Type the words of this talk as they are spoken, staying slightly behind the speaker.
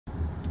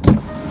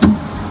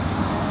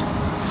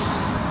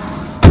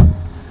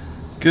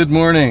Good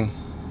morning.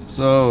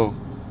 So,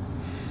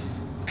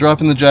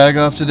 dropping the Jag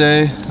off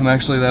today.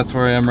 That's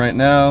where I am right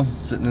now,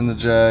 sitting in the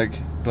Jag,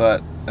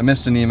 but I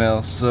missed an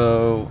email,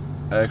 so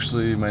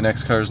my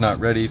next car is not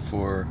ready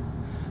for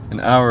an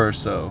hour or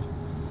so.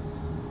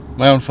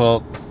 My own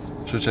fault.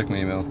 Should check my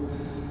email.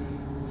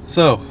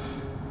 So,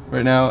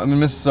 right now I'm in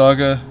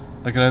Mississauga.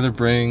 I could either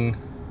bring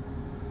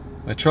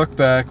my truck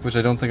back, which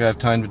I don't think I have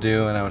time to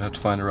do, and I would have to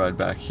find a ride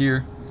back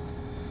here.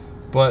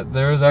 But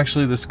there is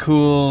actually this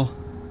cool,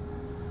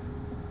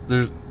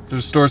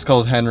 there's stores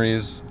called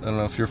Energi's. I don't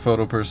know if you're a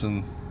photo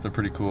person, they're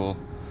pretty cool.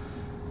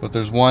 But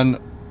there's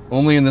one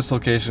only in this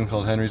location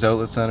called Henry's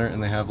Outlet Center,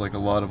 and they have like a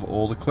lot of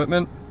old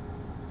equipment.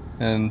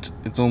 And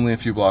it's only a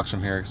few blocks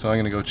from here, so I'm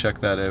gonna go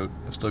check that out.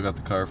 I've still got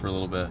the car for a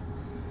little bit.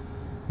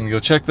 I'm gonna go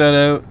check that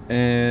out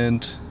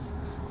and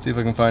see if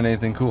I can find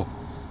anything cool.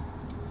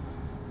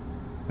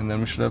 And then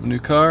we should have a new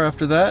car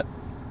after that,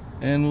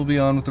 and we'll be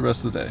on with the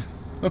rest of the day.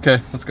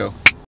 Okay, let's go.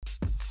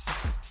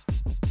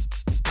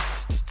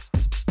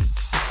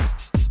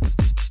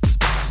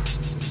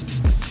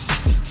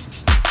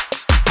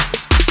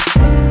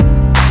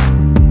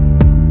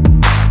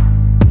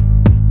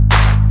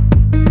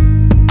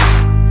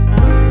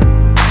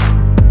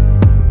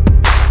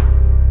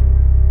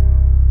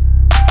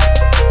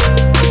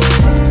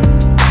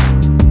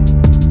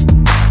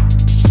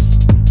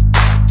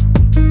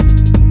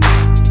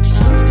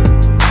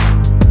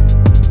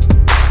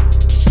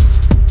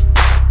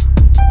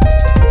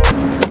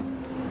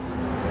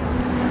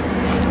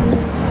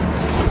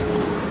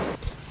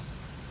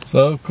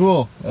 So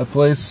cool, that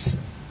place,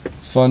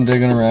 it's fun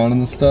digging around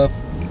and this stuff.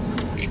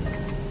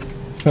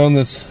 Found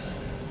this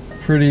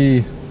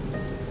pretty,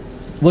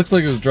 looks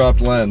like it was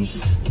dropped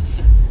lens.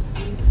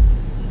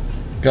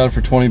 Got it for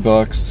 20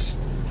 bucks.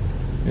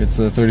 It's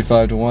a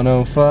 35 to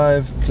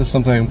 105, just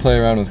something I can play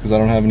around with because I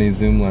don't have any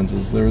zoom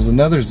lenses. There was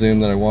another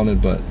zoom that I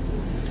wanted, but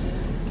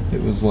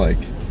it was like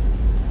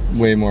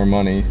way more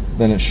money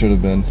than it should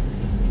have been.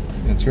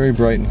 It's very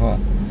bright and hot.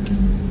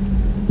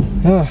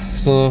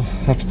 So I'll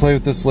have to play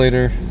with this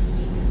later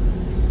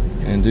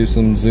and do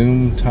some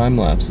zoom time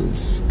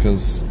lapses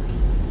because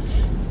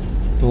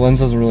the lens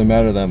doesn't really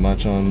matter that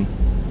much on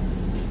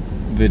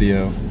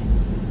video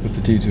with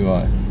the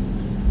T2i.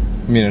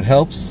 I mean, it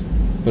helps,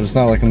 but it's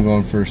not like I'm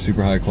going for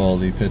super high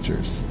quality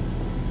pictures.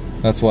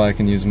 That's why I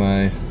can use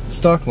my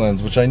stock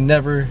lens, which I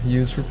never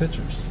use for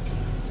pictures.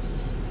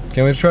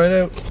 Can't wait to try it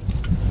out.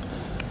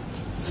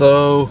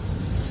 So,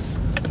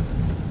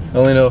 I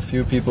only know a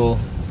few people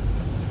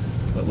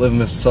that live in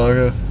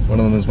Mississauga. One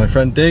of them is my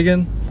friend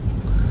Dagan,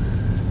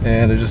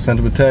 and I just sent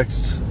him a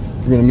text.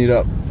 We're gonna meet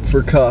up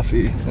for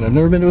coffee, and I've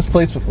never been to his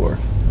place before,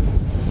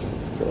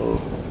 so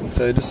I'm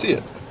excited to see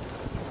it.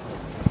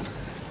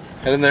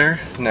 Head in there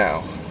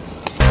now.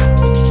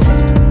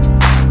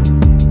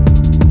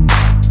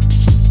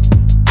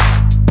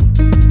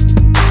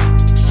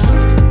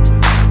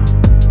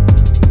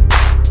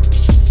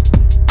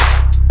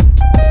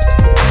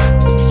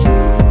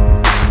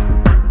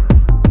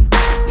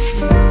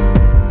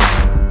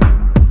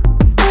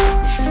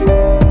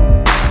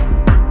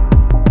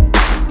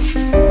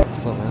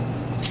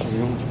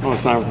 Oh,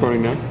 it's not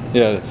recording now?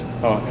 Yeah, it is.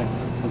 Oh, okay.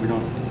 How's it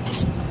going?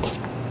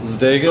 This is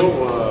Dagan.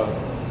 So,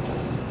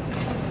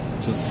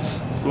 just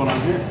what's going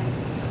on here?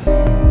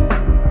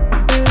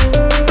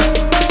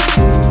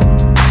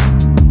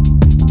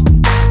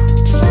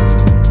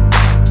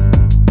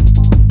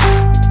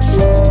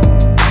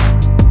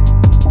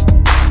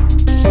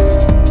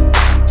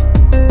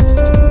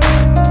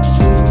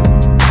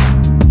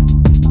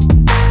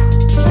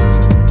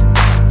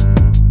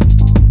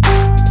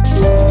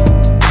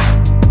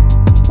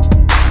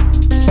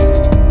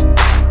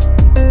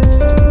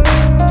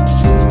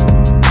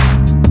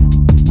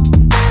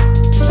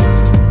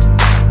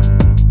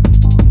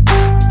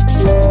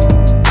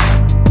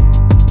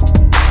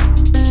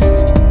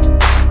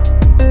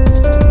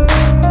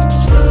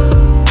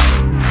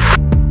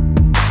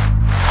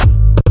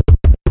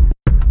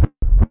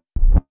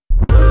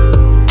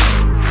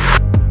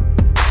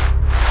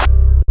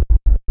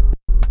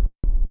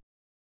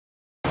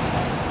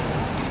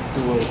 Do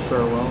a little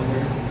farewell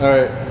here.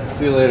 alright,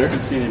 see you later.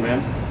 Good seeing you,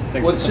 man.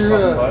 Thanks What's for your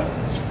coming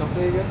by.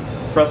 company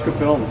again? Fresco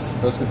Films.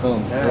 Fresco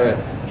Films. Yeah.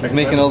 Alright. He's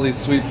making all these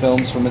sweet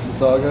films for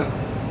Mississauga.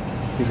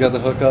 He's got the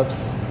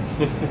hookups.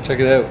 Check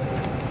it out.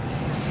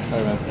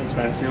 Alright, man. Thanks,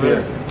 man. See you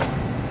later.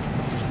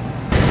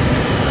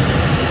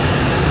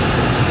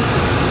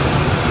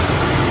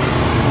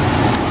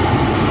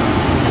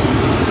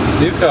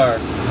 New car.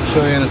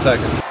 Show you in a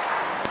second.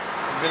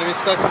 I'm gonna be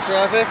stuck in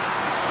traffic.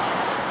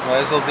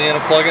 Might as well be in a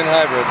plug-in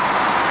hybrid.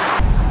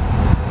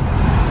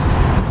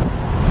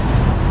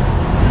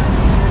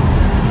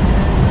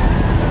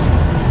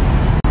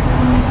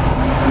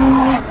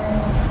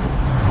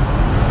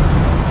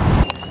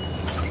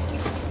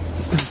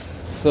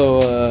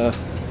 So,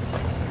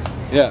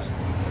 yeah.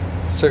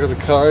 Let's check out the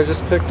car I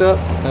just picked up.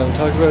 I haven't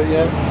talked about it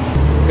yet.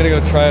 I'm gonna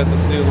go try out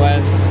this new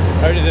lens.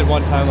 I already did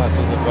one time lapse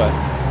with it, but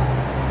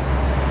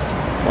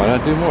why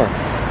not do more?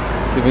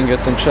 See if we can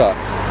get some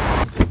shots.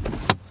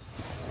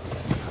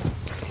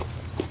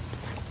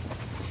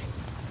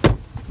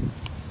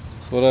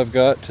 So what I've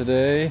got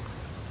today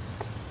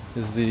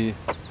is the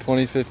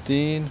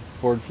 2015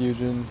 Ford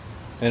Fusion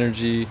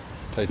Energi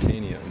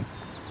Titanium.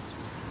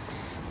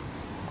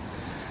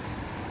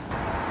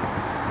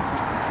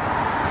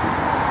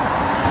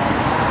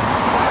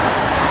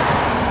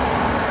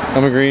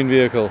 I'm a green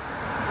vehicle,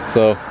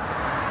 so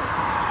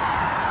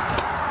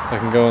I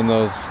can go in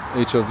those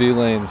HOV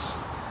lanes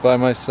by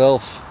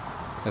myself,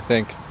 I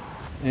think.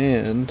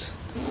 And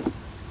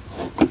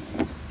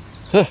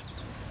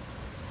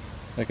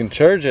I can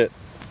charge it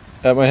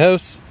at my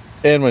house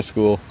and my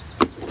school.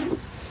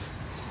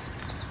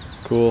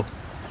 Cool.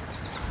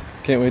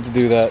 Can't wait to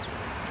do that.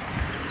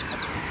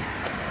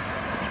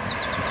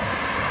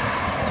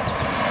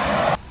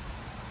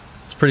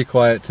 It's pretty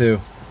quiet too.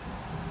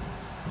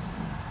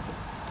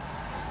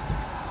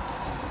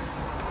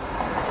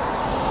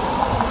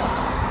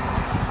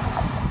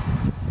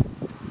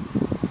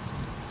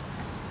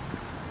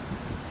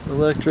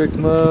 Electric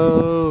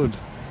mode.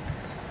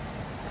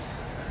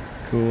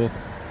 Cool.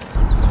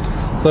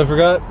 So I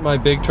forgot my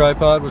big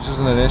tripod, which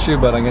isn't an issue,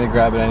 but I'm gonna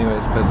grab it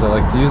anyways because I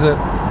like to use it.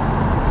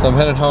 So I'm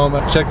headed home.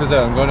 Check this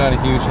out, I'm going down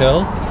a huge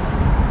hill.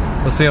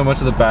 Let's see how much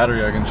of the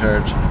battery I can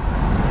charge.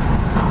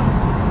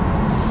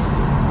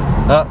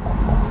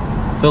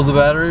 Fill the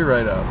battery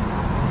right up.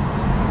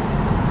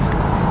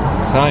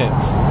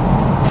 Science.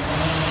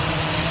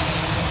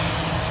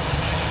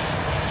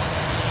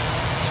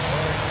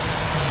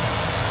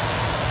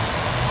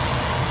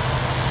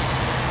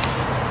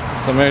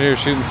 So I'm out here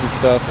shooting some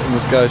stuff, and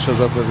this guy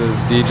shows up with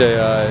his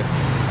DJI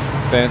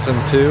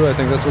Phantom 2, I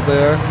think that's what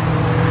they are.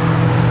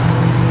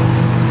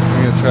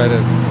 I'm gonna try to,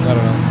 I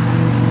don't know,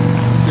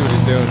 see what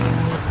he's doing.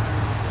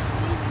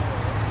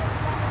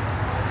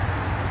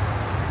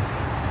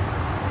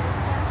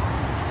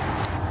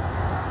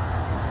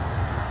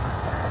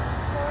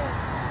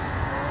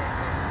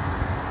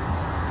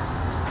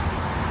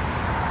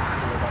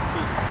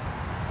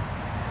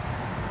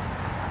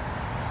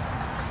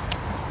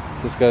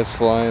 So this guy's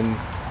flying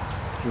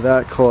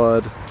that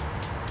quad.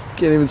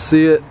 Can't even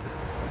see it.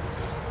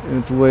 And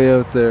it's way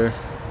out there.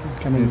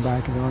 Coming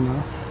back and on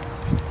now.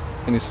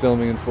 And he's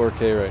filming in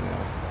 4K right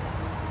now.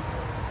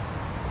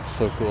 It's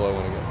so cool, I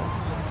want to get one.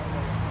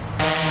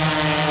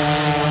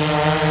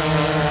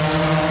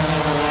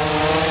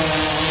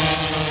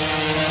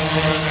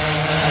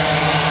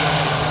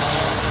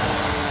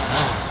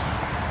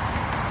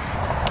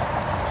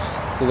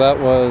 So that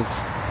was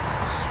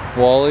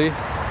Wally.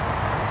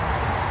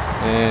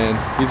 And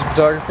he's a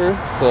photographer,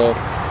 so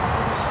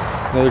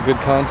another good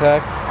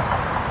contact.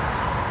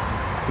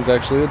 He's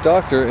actually a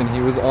doctor, and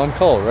he was on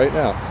call right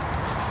now.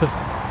 He's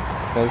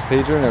got his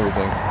pager and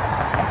everything.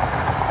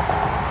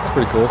 It's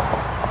pretty cool.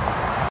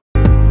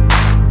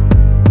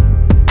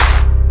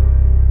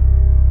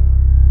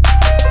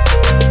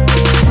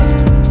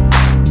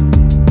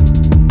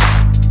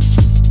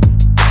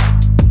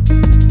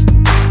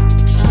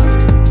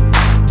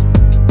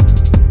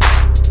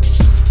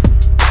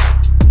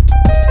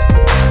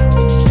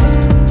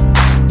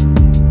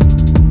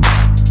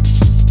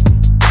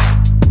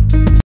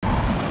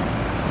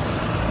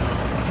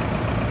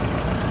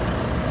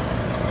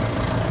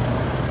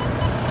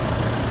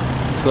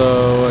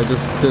 So I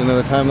just did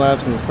another time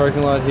lapse in this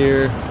parking lot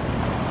here.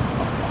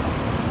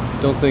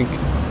 Don't think,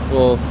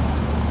 well,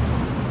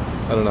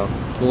 I don't know.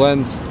 The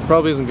lens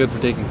probably isn't good for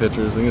taking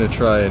pictures. I'm gonna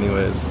try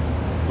anyways,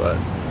 but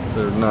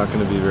they're not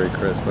gonna be very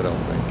crisp, I don't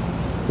think.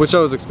 Which I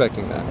was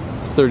expecting that.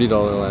 It's a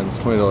 $30 lens,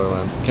 $20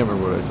 lens. I can't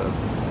remember what I said.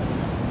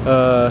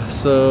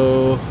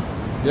 So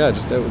yeah,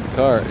 just out with the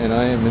car, and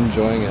I am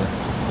enjoying it.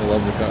 I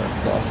love the car.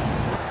 It's awesome.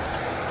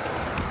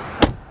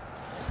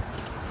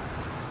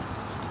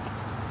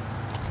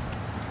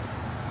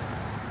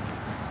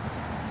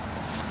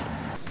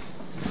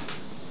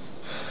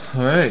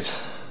 Alright,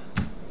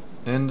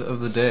 end of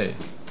the day.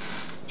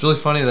 It's really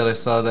funny that I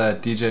saw that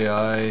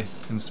DJI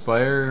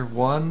Inspire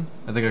 1,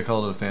 I think I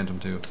called it a Phantom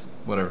 2,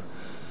 whatever.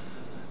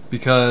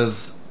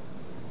 Because,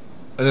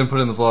 I didn't put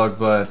it in the vlog,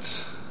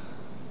 but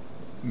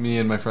me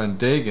and my friend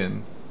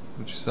Dagan,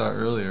 which you saw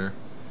earlier,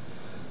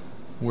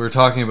 we were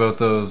talking about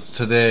those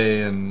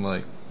today and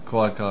like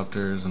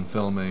quadcopters and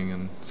filming,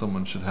 and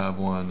someone should have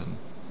one and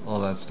all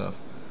that stuff.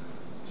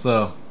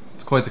 So,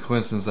 it's quite the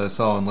coincidence that I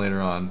saw one later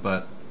on,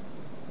 but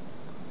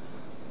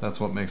that's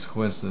what makes a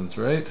coincidence,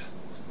 right?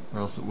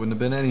 Or else it wouldn't have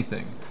been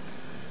anything.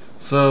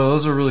 So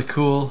those are really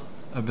cool.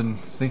 I've been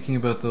thinking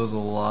about those a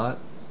lot.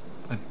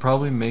 I'd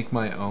probably make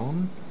my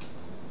own.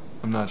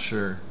 I'm not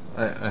sure.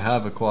 I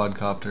have a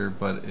quadcopter,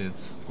 but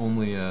it's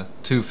only a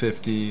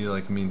 250,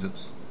 like means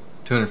it's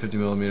 250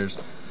 millimeters.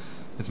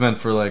 It's meant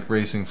for like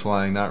racing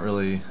flying, not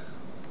really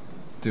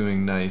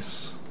doing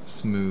nice,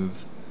 smooth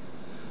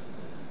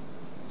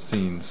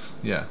scenes.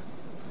 Yeah.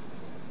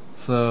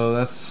 So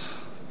that's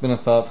been a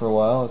thought for a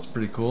while. It's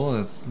pretty cool,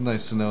 and it's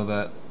nice to know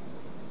that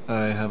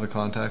I have a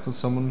contact with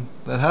someone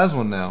that has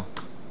one now.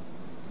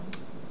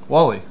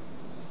 Wally.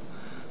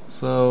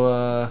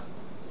 So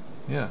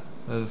yeah,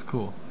 that is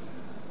cool.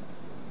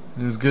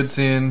 It was good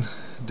seeing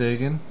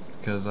Dagan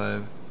because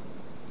I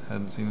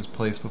hadn't seen his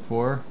place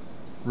before.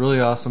 really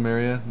awesome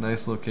area,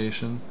 nice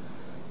location.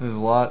 There's a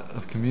lot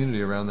of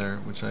community around there,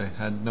 which I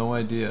had no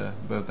idea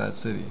about that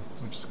city,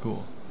 which is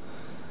cool.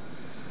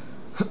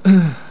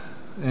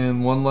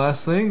 And one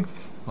last thing,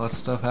 lots of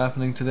stuff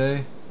happening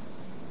today.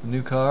 A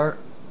new car.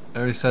 I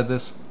already said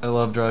this, I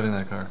love driving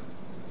that car.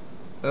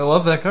 I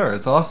love that car,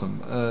 it's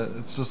awesome.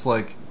 It's just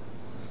like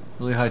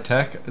really high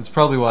tech. It's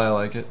probably why I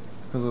like it.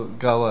 It's because it's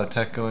got a lot of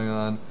tech going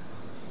on.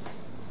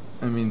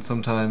 I mean,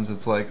 sometimes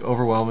it's like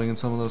overwhelming in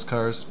some of those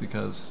cars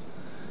because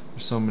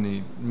there's so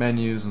many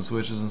menus and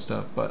switches and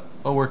stuff, but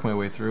I'll work my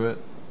way through it.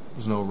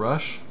 There's no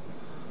rush,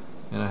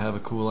 and I have a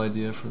cool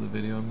idea for the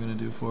video I'm going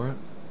to do for it,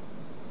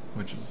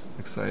 which is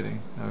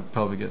exciting. I'll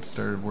probably get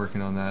started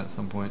working on that at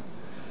some point.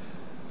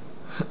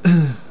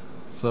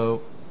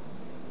 So,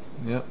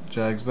 yep,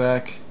 JAG's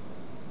back,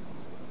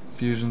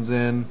 Fusion's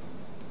in,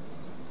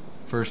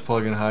 first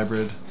plug-in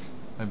hybrid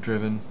I've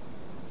driven,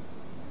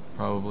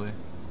 probably.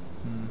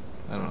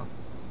 I don't know,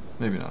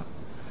 maybe not.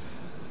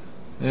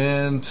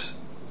 And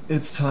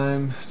it's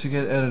time to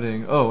get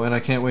editing. Oh, and I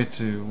can't wait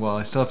to, well,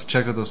 I still have to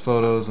check out those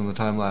photos and the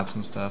time-lapse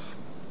and stuff.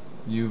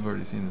 You've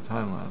already seen the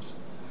time-lapse.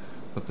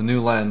 But the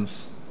new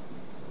lens,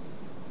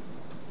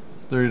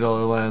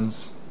 $30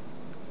 lens,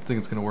 I think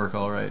it's going to work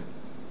all right.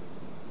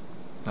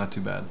 Not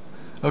too bad.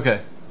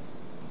 Okay,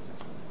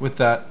 with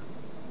that,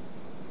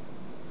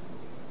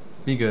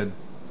 be good.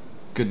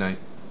 Good night.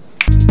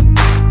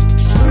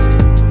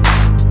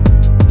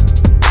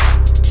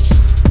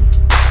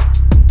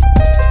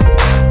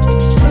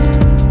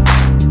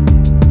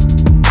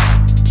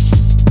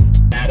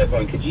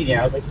 On Kijiji,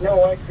 I was like, you know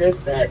what, Chris,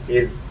 that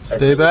is a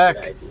Stay back.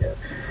 good idea.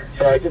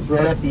 So I just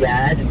wrote up the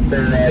ad, and you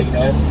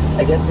know,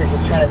 I guess they're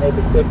just trying to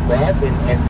make a quick buck and